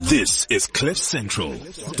This is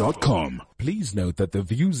CliffCentral.com. Please note that the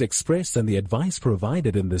views expressed and the advice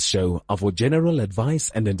provided in this show are for general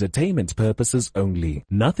advice and entertainment purposes only.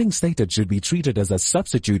 Nothing stated should be treated as a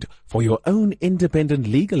substitute for your own independent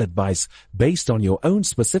legal advice based on your own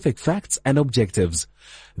specific facts and objectives.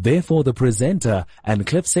 Therefore, the presenter and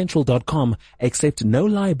CliffCentral.com accept no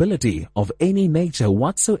liability of any nature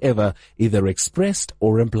whatsoever, either expressed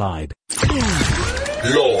or implied.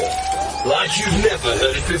 Law, like you've never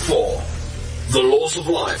heard it before. The Laws of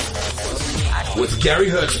Life with Gary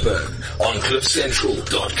Hertzberg on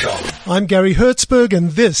CliffCentral.com. I'm Gary Hertzberg,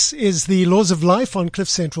 and this is the Laws of Life on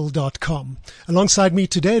CliffCentral.com. Alongside me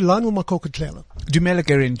today, Lionel Makokotlela. Dumela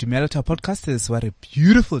Gary and Dumela to our podcasters. What a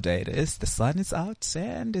beautiful day it is. The sun is out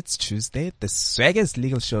and it's Tuesday. The Swaggers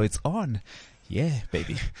Legal Show is on. Yeah,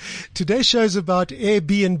 baby. Today's show is about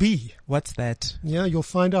Airbnb. What's that? Yeah, you'll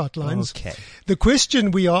find out, Lines. Okay. The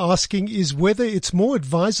question we are asking is whether it's more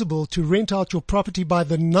advisable to rent out your property by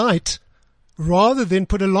the night rather than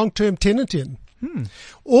put a long-term tenant in.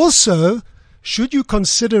 Also, should you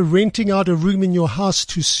consider renting out a room in your house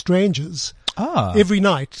to strangers every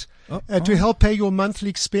night to help pay your monthly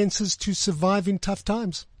expenses to survive in tough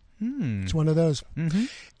times? It's one of those.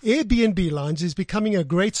 Airbnb, Lines, is becoming a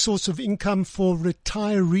great source of income for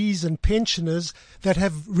retirees and pensioners that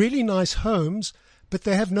have really nice homes, but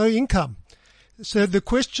they have no income. So the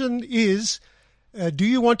question is, do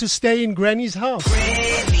you want to stay in Granny's house?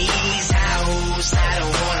 Granny's house, I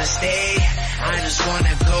don't want to stay. I just want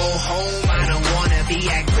to go home. I don't want to be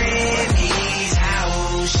at Granny's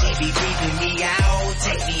house. She be creeping me out.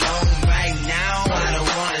 Take me home right now. I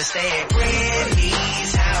don't want to stay at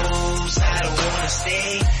Granny's house. I don't want to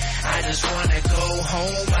stay. I just want to go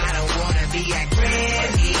home. I don't want to be at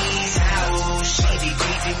Granny's house. She be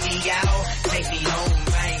creeping me out. Take me home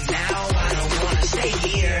right now. I don't want to stay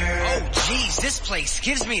here. Oh, jeez, this place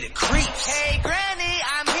gives me the creeps. Hey, Granny,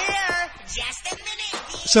 I'm here. Just a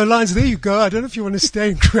minute. So, Lines, there you go. I don't know if you want to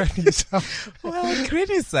stay in Granny's house. Well,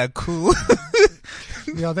 grannies are cool.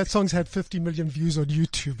 Yeah, that song's had 50 million views on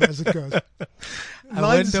YouTube as it goes. I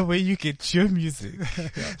wonder where you get your music.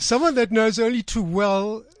 Someone that knows only too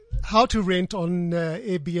well how to rent on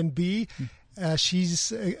Airbnb.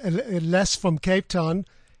 She's a lass from Cape Town,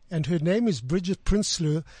 and her name is Bridget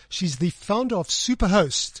Prinsloo. She's the founder of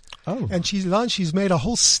Superhost. Oh. And she's made a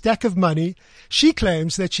whole stack of money. She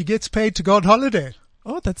claims that she gets paid to go on holiday.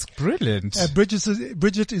 Oh, that's brilliant.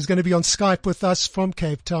 Bridget is going to be on Skype with us from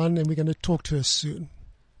Cape Town, and we're going to talk to her soon.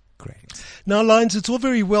 Great. Now, Lines, it's all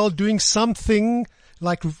very well doing something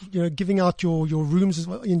like, giving out your rooms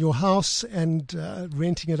in your house and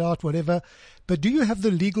renting it out, whatever. But do you have the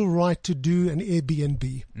legal right to do an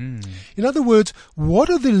Airbnb? In other words, what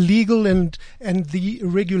are the legal and the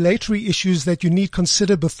regulatory issues that you need to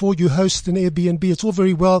consider before you host an Airbnb? It's all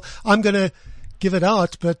very well, I'm going to give it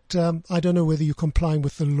out, but I don't know whether you're complying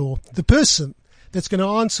with the law. The person that's going to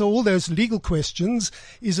answer all those legal questions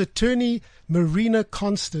is attorney Marina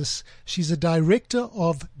Constas. She's a director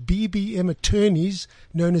of BBM Attorneys,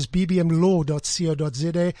 known as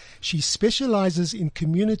bbmlaw.co.za. She specializes in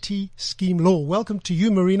community scheme law. Welcome to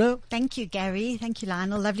you, Marina. Thank you, Gary. Thank you,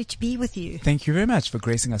 Lionel. Lovely to be with you. Thank you very much for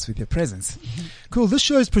gracing us with your presence. Cool. This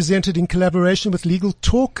show is presented in collaboration with Legal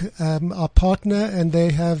Talk, our partner, and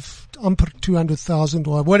they have 200,000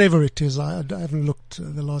 or whatever it is. I haven't looked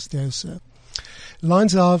the last day or so.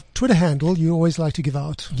 Lines, our Twitter handle you always like to give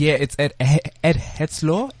out. Yeah, it's at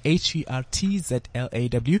Hetzlaw,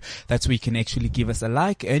 HERTZLAW. That's where you can actually give us a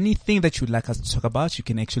like. Anything that you'd like us to talk about, you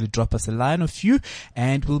can actually drop us a line or few,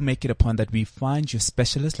 and we'll make it upon that we find your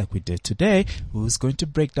specialist, like we did today, who's going to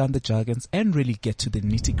break down the jargons and really get to the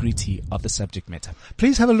nitty-gritty of the subject matter.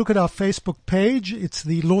 Please have a look at our Facebook page. It's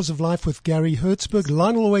the Laws of Life with Gary Hertzberg.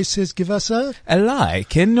 Lionel always says, give us a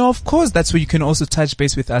like. And of course, that's where you can also touch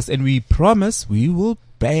base with us, and we promise we'll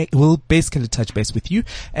basically touch base with you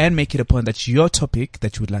and make it upon that your topic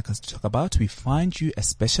that you would like us to talk about, we find you a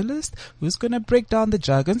specialist who's going to break down the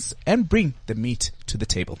jargons and bring the meat to the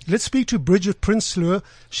table. Let's speak to Bridget Prinsloo.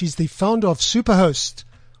 She's the founder of Superhost.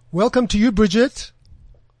 Welcome to you, Bridget.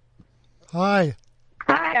 Hi.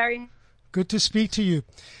 Hi, Gary. Good to speak to you.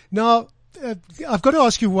 Now, I've got to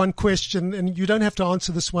ask you one question, and you don't have to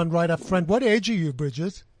answer this one right up front. What age are you,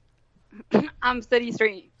 Bridget? I'm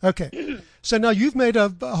 33. Okay. So now you've made a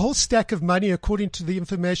whole stack of money, according to the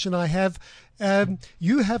information I have.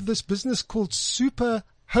 You have this business called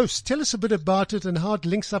Superhost. Tell us a bit about it and how it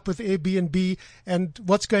links up with Airbnb and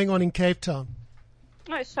what's going on in Cape Town.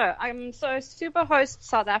 Oh, sure. So Superhost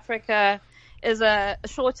South Africa is a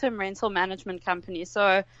short-term rental management company.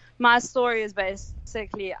 So my story is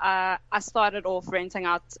basically I started off renting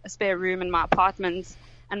out a spare room in my apartment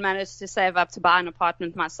and managed to save up to buy an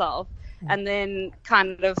apartment myself. And then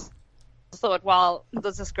kind of thought, well,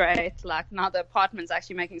 this is great. Like, now the apartment's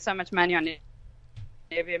actually making so much money on it.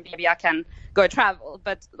 Maybe I can go travel.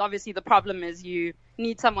 But obviously the problem is you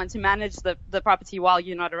need someone to manage the property while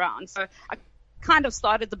you're not around. So I kind of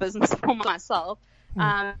started the business for myself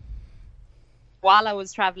while I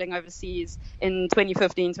was traveling overseas in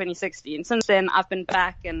 2015, 2016. Since then, I've been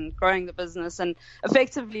back and growing the business. And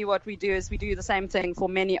effectively what we do is we do the same thing for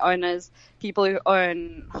many owners, people who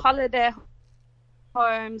own holiday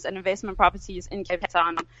homes and investment properties in Cape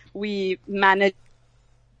Town. We manage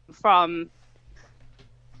from,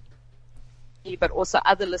 but also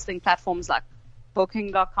other listing platforms like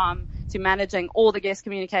Booking.com, to managing all the guest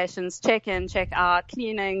communications, check-in, check-out,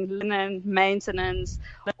 cleaning, linen, maintenance,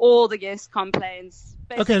 all the guest complaints.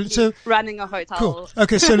 Okay, so running a hotel. Cool.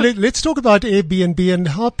 Okay, so let's talk about Airbnb and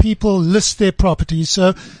how people list their properties.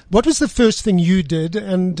 So what was the first thing you did,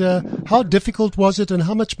 and how difficult was it, and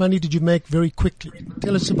how much money did you make very quickly?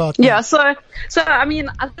 Tell us about that. Yeah, so I mean,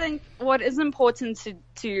 I think what is important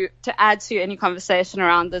to add to any conversation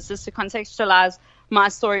around this is to contextualize my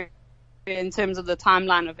story in terms of the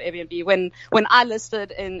timeline of Airbnb. When I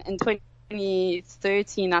listed in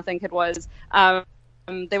 2013, I think it was,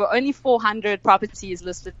 there were only 400 properties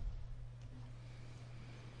listed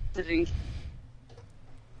in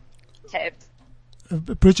Cape.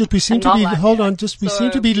 Bridget, we seem to be, hold on, just, we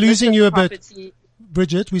seem to be losing you a bit.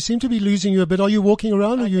 Bridget, we seem to be losing you a bit. Are you walking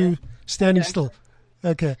around or are you standing still?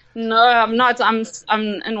 Okay. No, I'm not. I'm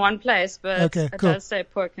in one place, but okay, it cool. does say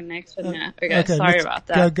poor connection. Yeah. Okay. Sorry about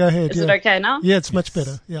that. Go ahead. Is it okay now? Yeah, it's much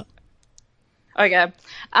better. Yeah. Okay.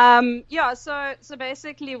 Yeah. So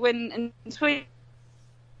basically, when in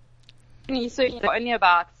 2013, there were only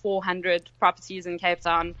about 400 properties in Cape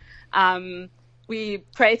Town. We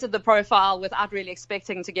created the profile without really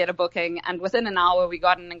expecting to get a booking, and within an hour we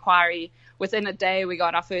got an inquiry. Within a day we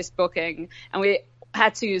got our first booking, and we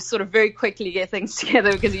had to sort of very quickly get things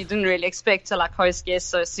together because we didn't really expect to like host guests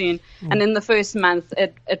so soon. And in the first month,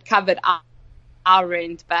 it covered our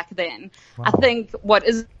rent back then. Wow. I think what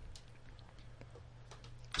is...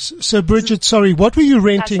 So Bridget, sorry, what were you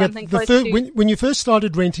renting at the when you first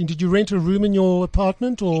started renting? Did you rent a room in your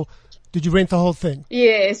apartment or did you rent the whole thing?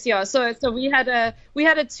 Yes, yeah. So we had a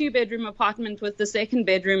 2-bedroom apartment with the second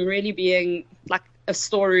bedroom really being like a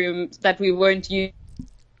storeroom that we weren't using.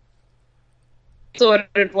 Thought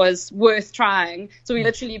it was worth trying, so we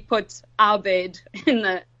literally put our bed in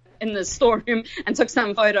the storeroom and took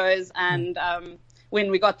some photos. And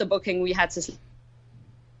when we got the booking, we had to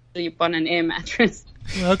sleep on an air mattress.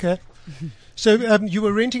 Okay, so you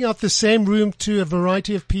were renting out the same room to a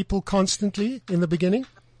variety of people constantly in the beginning?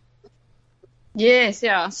 Yes,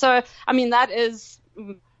 yeah. So I mean that is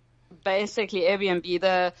basically Airbnb.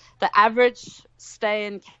 The average stay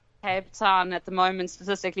in Cape Town at the moment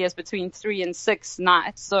statistically is between 3 and 6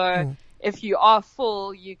 nights. So if you are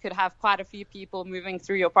full, you could have quite a few people moving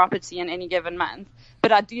through your property in any given month.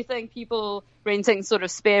 But I do think people renting sort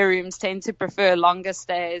of spare rooms tend to prefer longer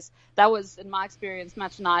stays. That was, in my experience,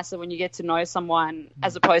 much nicer when you get to know someone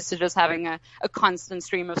as opposed to just having a constant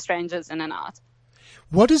stream of strangers in and out.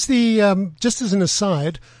 What is the, just as an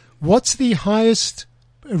aside, what's the highest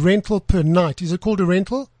rental per night? Is it called a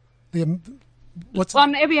rental?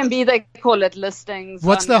 On Airbnb, they call it listings.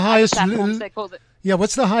 What's the highest? They call it. Yeah,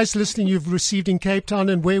 what's the highest listing you've received in Cape Town,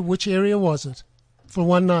 and which area was it for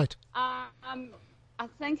one night? I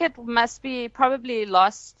think it must be probably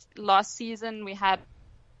last season. We had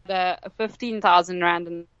a 15,000 rand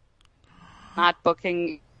a night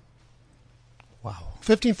booking. Wow,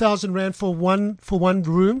 15,000 rand for one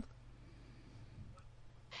room.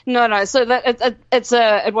 No. So that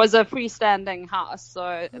it was a freestanding house,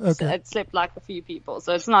 so it slept like a few people.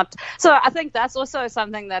 So it's not. So I think that's also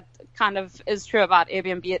something that kind of is true about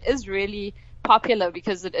Airbnb. It is really popular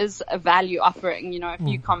because it is a value offering. You know, if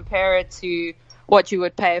you compare it to what you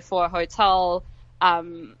would pay for a hotel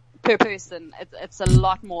per person, it's a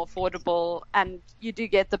lot more affordable, and you do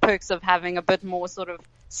get the perks of having a bit more sort of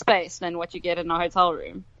space than what you get in a hotel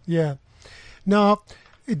room. Yeah. Now,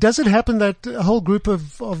 does it happen that a whole group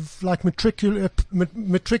of like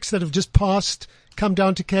matrics that have just passed come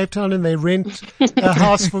down to Cape Town and they rent a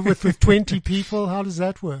house with 20 people? How does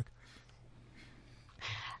that work?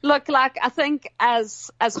 Look, like I think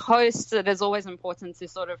as hosts, it is always important to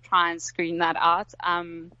sort of try and screen that out.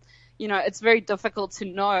 You know, it's very difficult to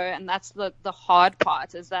know, and that's the hard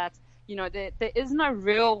part is that, you know, there is no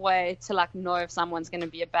real way to like know if someone's going to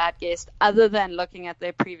be a bad guest other than looking at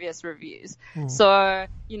their previous reviews. So,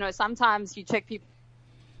 you know, sometimes you check people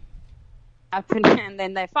and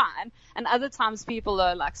then they're fine. And other times people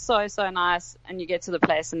are like so nice, and you get to the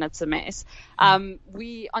place and it's a mess.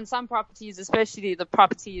 We, on some properties, especially the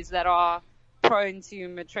properties that are prone to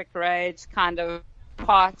matric rage kind of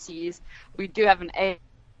parties, we do have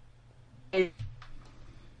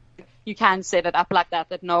you can set it up like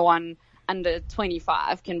that no one under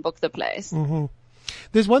 25 can book the place. Mm-hmm.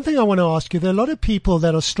 There's one thing I want to ask you. There are a lot of people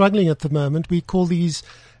that are struggling at the moment. We call these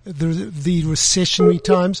the recessionary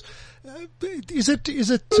times.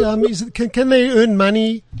 Can they earn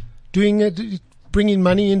money doing it, bringing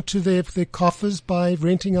money into their coffers by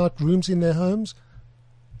renting out rooms in their homes?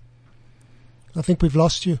 I think we've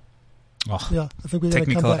lost you. Oh, yeah, I think we're going to come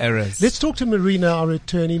technical back. errors. Let's talk to Marina, our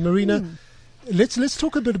attorney. Marina, let's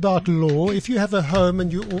talk a bit about law. If you have a home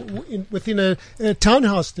and you within a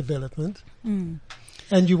townhouse development,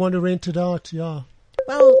 and you want to rent it out, yeah.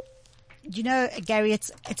 Well, Gary,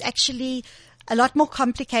 it's actually a lot more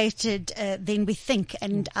complicated than we think.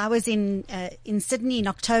 And I was in Sydney in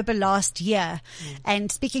October last year,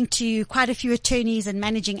 and speaking to quite a few attorneys and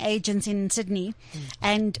managing agents in Sydney,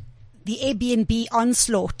 and the Airbnb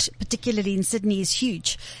onslaught, particularly in Sydney, is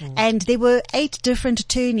huge. And there were 8 different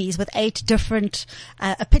attorneys with 8 different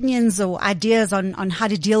opinions or ideas on how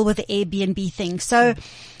to deal with the Airbnb thing. So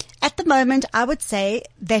at the moment, I would say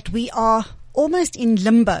that we are almost in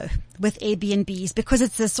limbo with Airbnbs because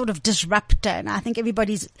it's a sort of disruptor, and I think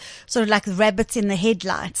everybody's sort of like rabbits in the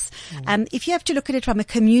headlights. If you have to look at it from a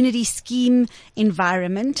community scheme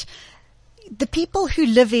environment, the people who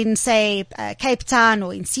live in, say, Cape Town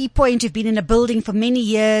or in Sea Point, who've been in a building for many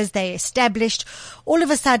years, they're established, all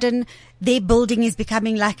of a sudden their building is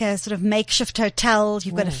becoming like a sort of makeshift hotel.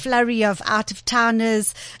 You've got a flurry of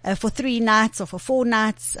out-of-towners for 3 nights or for 4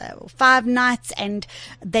 nights or 5 nights, and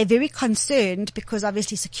they're very concerned because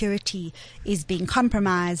obviously security is being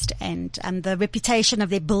compromised, and the reputation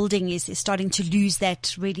of their building is starting to lose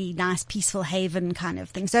that really nice, peaceful haven kind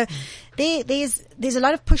of thing. So there's a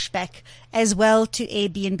lot of pushback as well to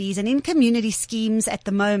Airbnbs, and in community schemes at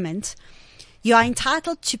the moment, you are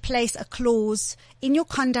entitled to place a clause in your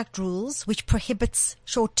conduct rules which prohibits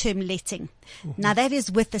short-term letting. Now that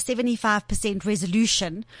is with the 75%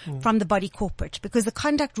 resolution from the body corporate, because the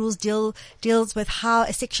conduct rules deals with how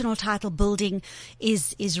a sectional title building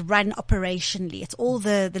is run operationally. It's all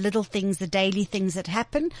the little things, the daily things that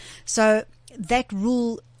happen. So that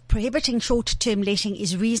rule prohibiting short-term letting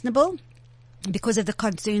is reasonable because of the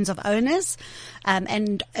concerns of owners,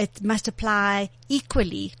 and it must apply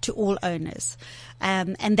equally to all owners.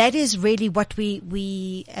 And that is really what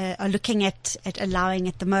we are looking at allowing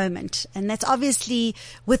at the moment. And that's obviously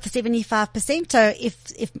with the 75%. So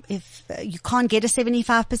if you can't get a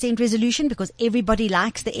 75% resolution because everybody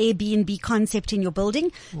likes the Airbnb concept in your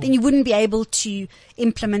building, then you wouldn't be able to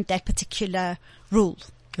implement that particular rule.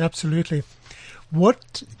 Absolutely.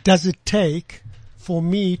 What does it take for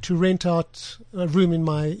me to rent out a room in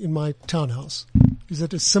my townhouse? Is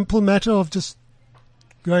it a simple matter of just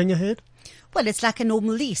going ahead? Well, it's like a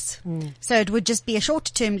normal lease. So it would just be a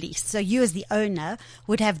short-term lease. So you as the owner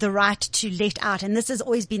would have the right to let out. And this has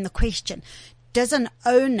always been the question. Does an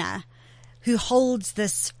owner who holds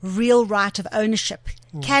this real right of ownership,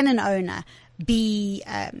 can an owner be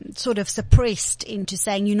sort of suppressed into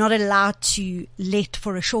saying you're not allowed to let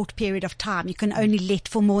for a short period of time? You can only let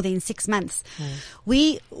for more than 6 months.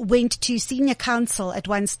 We went to senior counsel at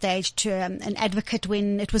one stage to an advocate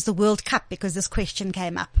when it was the World Cup, because this question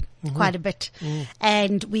came up quite a bit.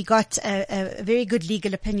 And we got a very good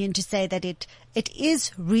legal opinion to say that it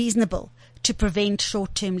is reasonable to prevent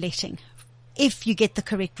short-term letting if you get the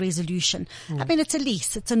correct resolution. I mean, it's a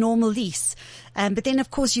lease. It's a normal lease. But then,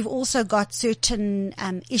 of course, you've also got certain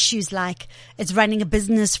issues like it's running a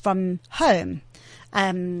business from home.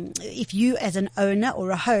 If you as an owner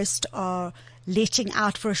or a host are letting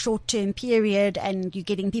out for a short-term period and you're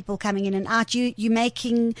getting people coming in and out, you're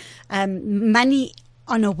making money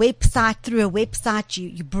on a website, through a website,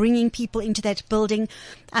 you're bringing people into that building.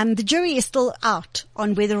 The jury is still out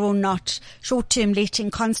on whether or not short-term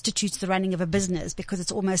letting constitutes the running of a business, because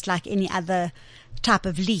it's almost like any other type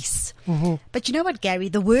of lease. But you know what, Gary?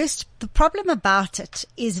 The problem about it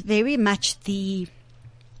is very much the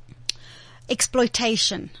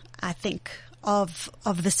exploitation, I think, of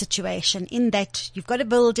the situation, in that you've got a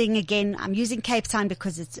building. Again, I'm using Cape Town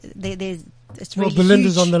because it's really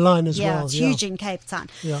Belinda's huge. on the line as well. It's huge in Cape Town.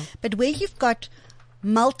 Yeah. But where you've got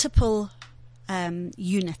multiple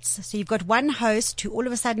units, so you've got one host who all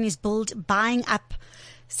of a sudden is buying up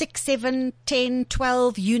 6, 7, 10,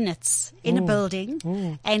 12 units in a building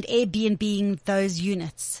and Airbnb those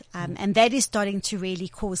units. And that is starting to really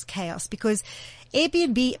cause chaos because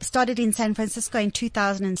Airbnb started in San Francisco in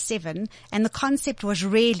 2007 and the concept was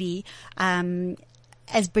really,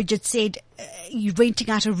 as Bridget said, you're renting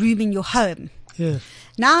out a room in your home. Yeah.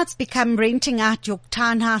 Now it's become renting out your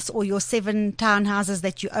townhouse or your 7 townhouses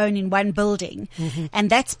that you own in one building. And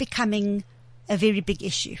that's becoming a very big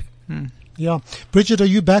issue. Yeah. Bridget, are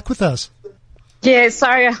you back with us? Yeah,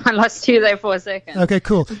 sorry, I lost you there for a second. Okay,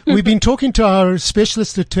 cool. We've been talking to our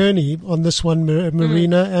specialist attorney on this one,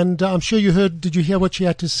 Marina, and I'm sure did you hear what she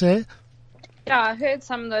had to say? Yeah, I heard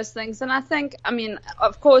some of those things. And I think, I mean,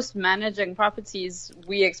 of course, managing properties,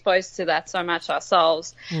 we exposed to that so much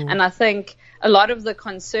ourselves. And I think a lot of the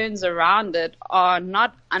concerns around it are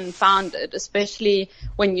not unfounded, especially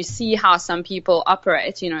when you see how some people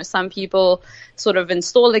operate. You know, some people sort of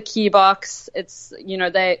install a key box. It's, you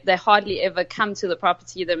know, they hardly ever come to the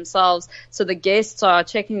property themselves. So the guests are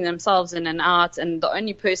checking themselves in and out. And the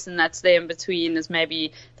only person that's there in between is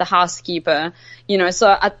maybe the housekeeper. You know,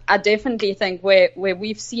 so I definitely think where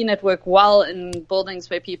we've seen it work well in buildings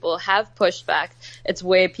where people have pushed back, it's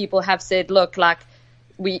where people have said, look, like,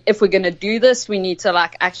 if we're going to do this, we need to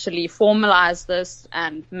like actually formalize this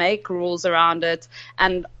and make rules around it.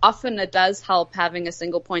 And often it does help having a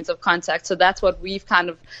single point of contact. So that's what we've kind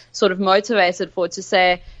of sort of motivated for, to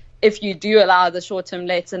say, if you do allow the short-term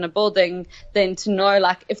lets in a building, then to know,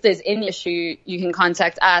 like, if there's any issue, you can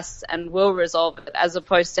contact us and we'll resolve it, as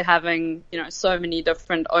opposed to having, you know, so many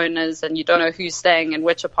different owners and you don't know who's staying in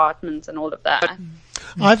which apartment and all of that.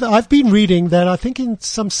 I've been reading that I think in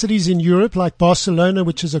some cities in Europe, like Barcelona,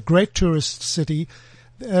 which is a great tourist city,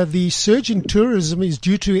 the surge in tourism is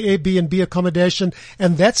due to Airbnb accommodation,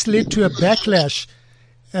 and that's led to a backlash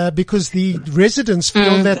because the residents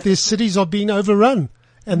feel that their cities are being overrun.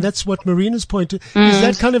 And that's what Marina's point to. Is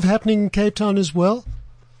that kind of happening in Cape Town as well?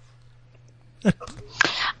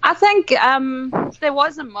 I think there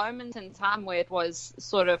was a moment in time where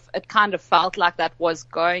it kind of felt like that was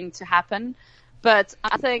going to happen. But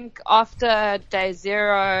I think after day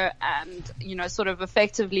 0 and, you know, sort of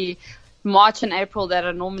effectively March and April that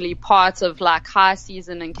are normally part of like high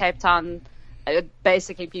season in Cape Town,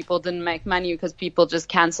 basically people didn't make money because people just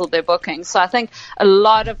canceled their bookings. So I think a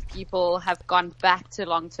lot of people have gone back to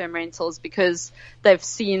long-term rentals because they've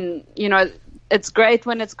seen, you know, it's great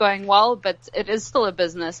when it's going well, but it is still a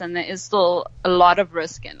business and there is still a lot of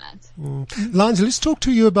risk in it. Lines, let's talk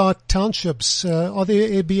to you about townships. Are there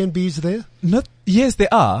Airbnbs there? Yes,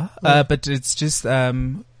 there are, but it's just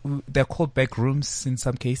they're called back rooms in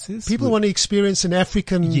some cases. People want to experience an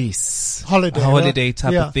African holiday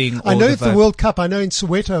type of thing. I know it's the World Cup. I know in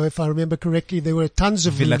Soweto, if I remember correctly, there were tons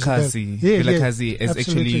of Vilakazi. Vilakazi is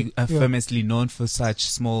absolutely. actually famously known for such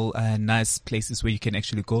small, nice places where you can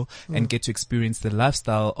actually go and get to experience the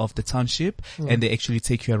lifestyle of the township, and they actually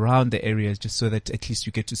take you around the area just so that at least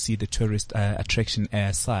you get to see the tourist attraction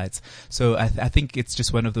sites. So I think it's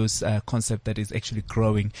just one of those concepts that is actually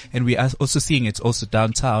growing, and we are also seeing it also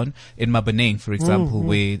downtown in Mabaneng, for example,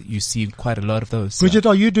 where you see quite a lot of those. Bridget,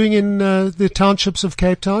 are you doing in the townships of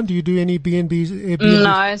Cape Town? Do you do any Airbnbs?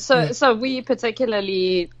 No, so we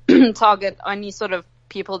particularly target only sort of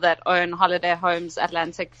people that own holiday homes,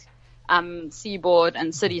 Atlantic Seaboard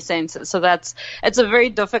and city centers. So it's a very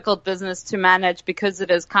difficult business to manage because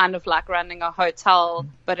it is kind of like running a hotel,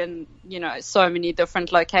 but in, you know, so many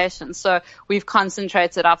different locations. So we've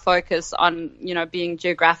concentrated our focus on, you know, being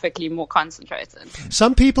geographically more concentrated.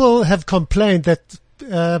 Some people have complained that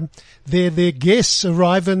their guests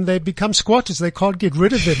arrive and they become squatters. They can't get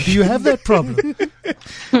rid of them. Do you have that problem?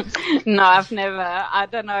 No, I've never. I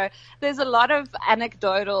don't know. There's a lot of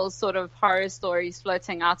anecdotal sort of horror stories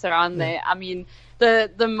floating out around there. I mean,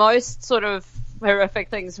 the most sort of horrific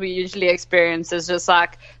things we usually experience is just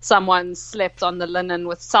like someone slept on the linen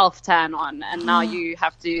with self-tan on, and now you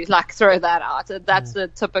have to like throw that out. That's the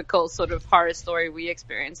typical sort of horror story we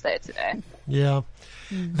experience there today. Yeah.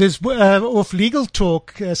 There's off Legal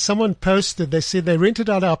Talk, someone posted, they said they rented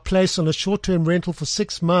out our place on a short-term rental for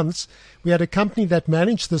 6 months. We had a company that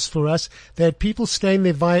managed this for us. They had people staying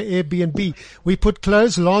there via Airbnb. We put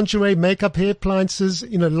clothes, lingerie, makeup, hair appliances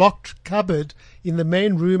in a locked cupboard in the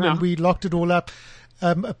main room, and we locked it all up.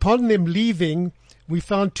 Upon them leaving, we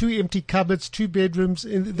found 2 empty cupboards, 2 bedrooms.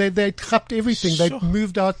 They trapped everything. They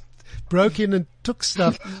moved out broke in and took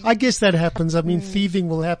stuff. I guess that happens. I mean, thieving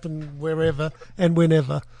will happen wherever and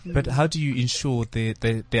whenever. But how do you ensure the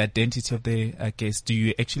identity of the guests? Do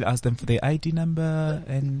you actually ask them for their ID number?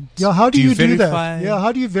 And Yeah, how do you do verify? that? Yeah,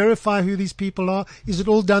 how do you verify who these people are? Is it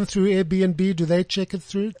all done through Airbnb? Do they check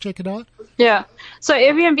it out? Yeah. So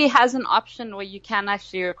Airbnb has an option where you can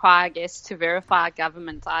actually require guests to verify a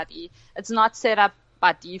government ID. It's not set up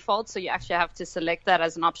by default, so you actually have to select that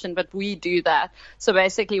as an option, but we do that. So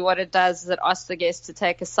basically what it does is it asks the guest to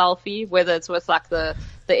take a selfie, whether it's with like the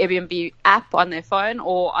Airbnb app on their phone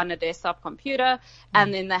or on a desktop computer,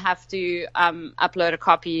 and then they have to upload a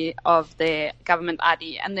copy of their government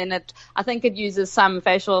ID. And then I think it uses some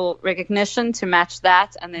facial recognition to match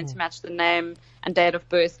that, and then to match the name and date of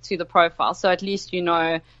birth to the profile. So at least you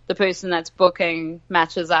know the person that's booking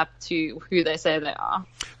matches up to who they say they are.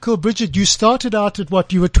 Cool. Bridget, you started out at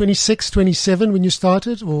what? You were 26, 27 when you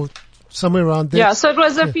started, or somewhere around there? Yeah, so it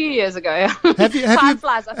was a few years ago. Have Time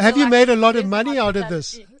flies. I feel have you like made a lot of there's money much out of that-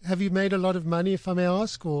 this? Have you made a lot of money, if I may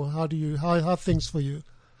ask, or how are things for you?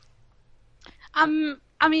 I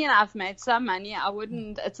mean, I've made some money.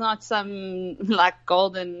 It's not some like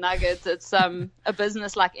golden nuggets. It's a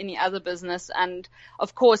business like any other business. And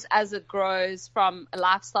of course, as it grows from a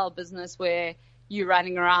lifestyle business where you're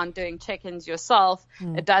running around doing check-ins yourself,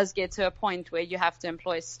 it does get to a point where you have to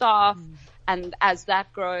employ staff. And as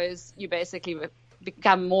that grows, you basically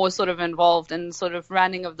become more sort of involved in sort of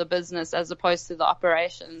running of the business as opposed to the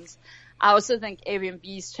operations. I also think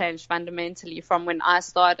Airbnb's changed fundamentally from when I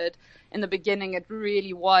started. In the beginning, it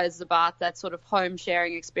really was about that sort of home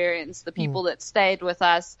sharing experience. The people that stayed with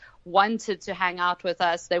us wanted to hang out with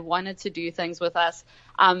us. They wanted to do things with us.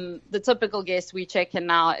 The typical guest we check in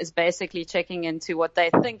now is basically checking into what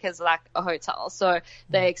they think is like a hotel. So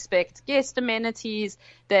they expect guest amenities.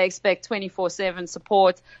 They expect 24/7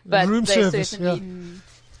 support, but Room they service, certainly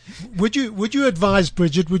Would you advise,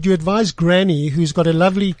 Bridget, would you advise Granny, who's got a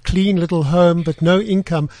lovely, clean little home but no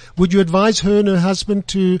income, would you advise her and her husband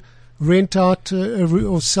to rent out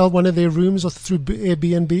or sell one of their rooms or through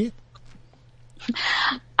Airbnb?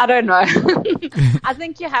 I don't know. I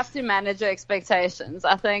think you have to manage your expectations.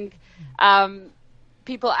 I think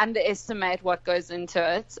people underestimate what goes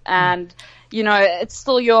into it. And, it's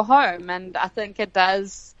still your home. And I think it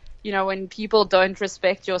does, when people don't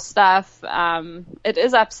respect your stuff, it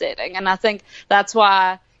is upsetting. And I think that's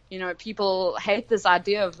why, people hate this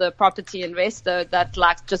idea of the property investor that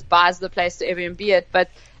like just buys the place to Airbnb it. But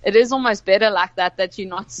it is almost better like that you're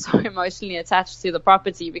not so emotionally attached to the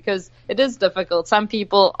property, because it is difficult. Some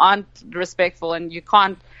people aren't respectful and you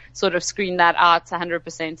can't sort of screen that out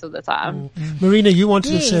 100% of the time. Marina, you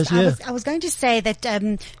wanted to say, yeah. I was going to say that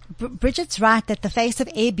Bridget's right that the face of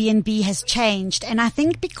Airbnb has changed. And I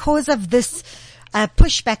think because of this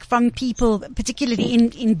pushback from people, particularly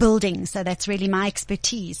in buildings. So that's really my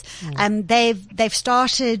expertise. They've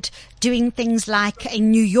started doing things like in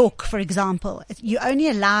New York, for example, you only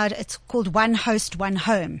allowed, it's called one host, one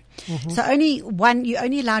home. So you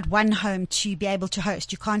only allowed one home to be able to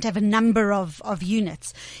host. You can't have a number of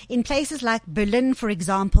units. In places like Berlin, for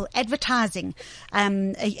example, advertising,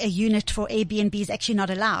 a unit for Airbnb is actually not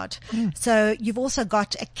allowed. So you've also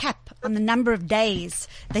got a cap on the number of days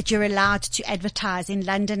that you're allowed to advertise in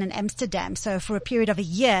London and Amsterdam. So for a period of a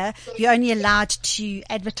year, you're only allowed to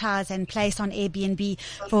advertise and place on Airbnb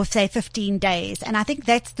for, say, 15 days. And I think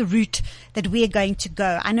that's the route that we're going to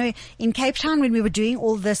go. I know in Cape Town, when we were doing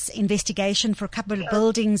all this investigation for a couple of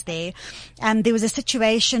buildings there was a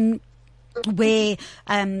situation where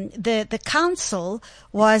the council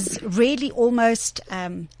was really almost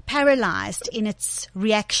paralyzed in its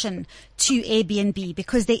reaction to Airbnb,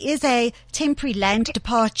 because there is a temporary land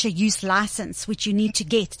departure use license which you need to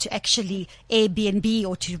get to actually Airbnb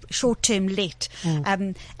or to short-term let.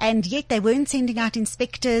 And yet they weren't sending out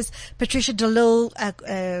inspectors. Patricia DeLille,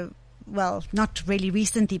 well, not really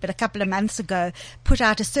recently, but a couple of months ago, put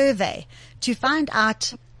out a survey to find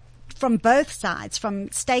out from both sides, from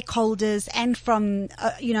stakeholders and from,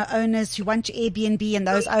 owners who want to Airbnb and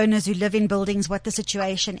those owners who live in buildings, what the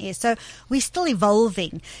situation is. So we're still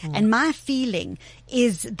evolving. And my feeling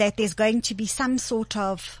is that there's going to be some sort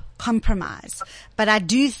of compromise. But I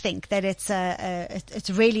do think that it's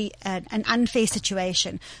really an unfair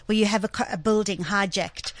situation where you have a building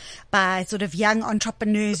hijacked by sort of young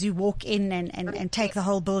entrepreneurs who walk in and take the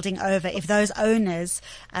whole building over, if those owners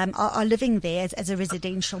are living there as a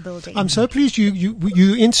residential building. I'm so pleased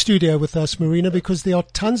you in studio with us, Marina, because there are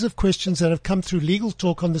tons of questions that have come through Legal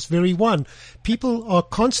Talk on this very one. People are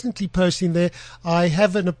constantly posting there. I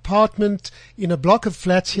have an apartment in a block of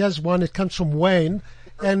flats. Here's one. It comes from Wayne.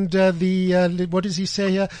 And what does he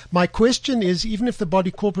say here? My question is, even if the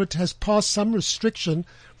body corporate has passed some restriction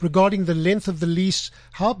regarding the length of the lease,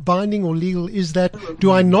 how binding or legal is that?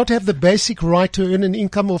 Do I not have the basic right to earn an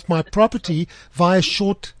income off my property via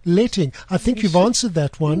short letting? I think you've answered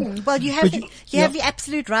that one. Well, you have have the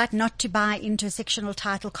absolute right not to buy into a sectional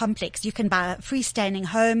title complex. You can buy a freestanding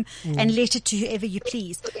home and let it to whoever you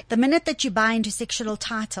please. The minute that you buy into sectional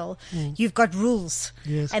title, you've got rules.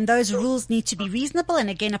 Yes. And those rules need to be reasonable and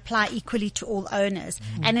again apply equally to all owners.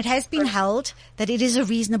 And it has been held that it is a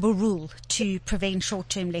reasonable rule to prevent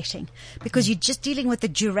short-term letting because you're just dealing with the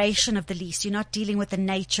duration of the lease. You're not dealing with the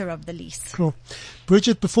nature of the lease. Cool.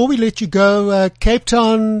 Bridget, before we let you go, Cape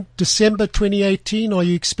Town, December 2018, are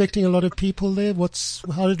you expecting a lot of people there?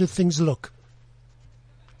 How do things look?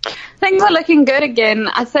 Things are looking good again.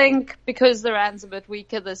 I think because the rand's a bit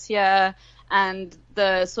weaker this year and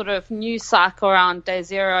the sort of news cycle around day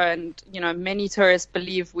zero and, many tourists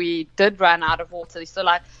believe we did run out of water. So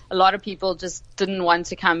like a lot of people just didn't want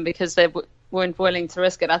to come because they weren't willing to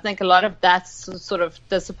risk it. I think a lot of that's sort of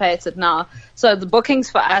dissipated now. So the bookings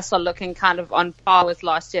for us are looking kind of on par with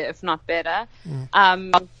last year, if not better.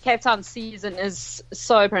 Cape Town season is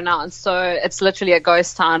so pronounced. So it's literally a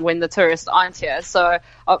ghost town when the tourists aren't here. So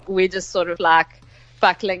we're just sort of like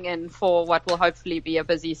buckling in for what will hopefully be a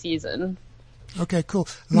busy season. Okay, cool.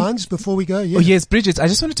 Lines, before we go? Yeah. Oh, yes, Bridget, I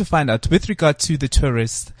just wanted to find out, with regard to the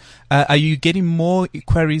tourists, are you getting more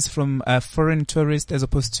queries from foreign tourists as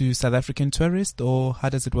opposed to South African tourists, or how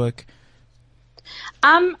does it work?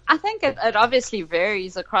 I think it obviously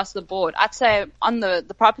varies across the board. I'd say on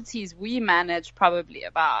the properties we manage, probably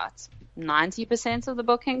about 90% of the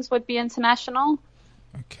bookings would be international.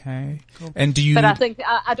 Okay. Cool. And do you? But I think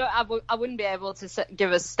I wouldn't be able to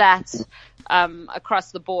give a stat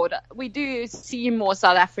across the board. We do see more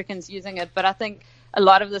South Africans using it, but I think a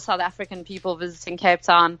lot of the South African people visiting Cape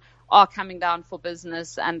Town are coming down for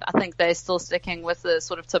business, and I think they're still sticking with the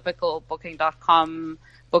sort of typical Booking.com,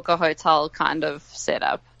 book a hotel kind of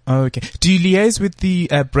setup. Okay. Do you liaise with the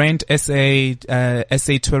brand SA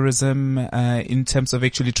Tourism in terms of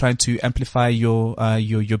actually trying to amplify your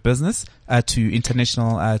business to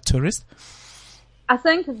international tourists? I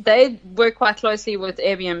think they work quite closely with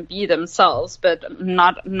Airbnb themselves, but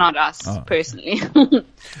not us personally.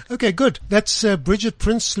 Okay, good. That's Bridget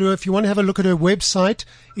Prinsloo. If you want to have a look at her website,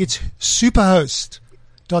 it's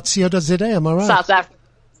superhost.co.za. Am I right? South Africa.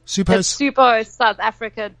 Superhost.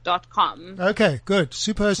 superhostsouthafrica.com. Okay, good.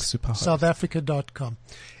 Superhostsouthafrica.com.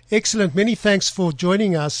 Excellent. Many thanks for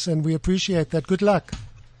joining us, and we appreciate that. Good luck.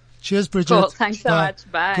 Cheers, Bridget. Cool. Thanks so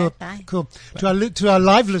much. Bye. Cool. Bye. Cool. To our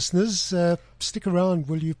live listeners, stick around,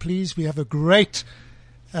 will you please? We have a great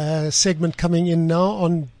segment coming in now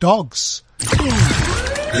on dogs.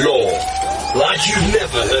 Law, like you've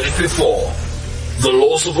never heard it before. The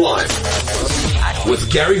Laws of Life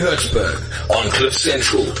with Gary Hertzberg on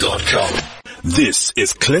CliffCentral.com. This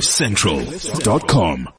is CliffCentral.com.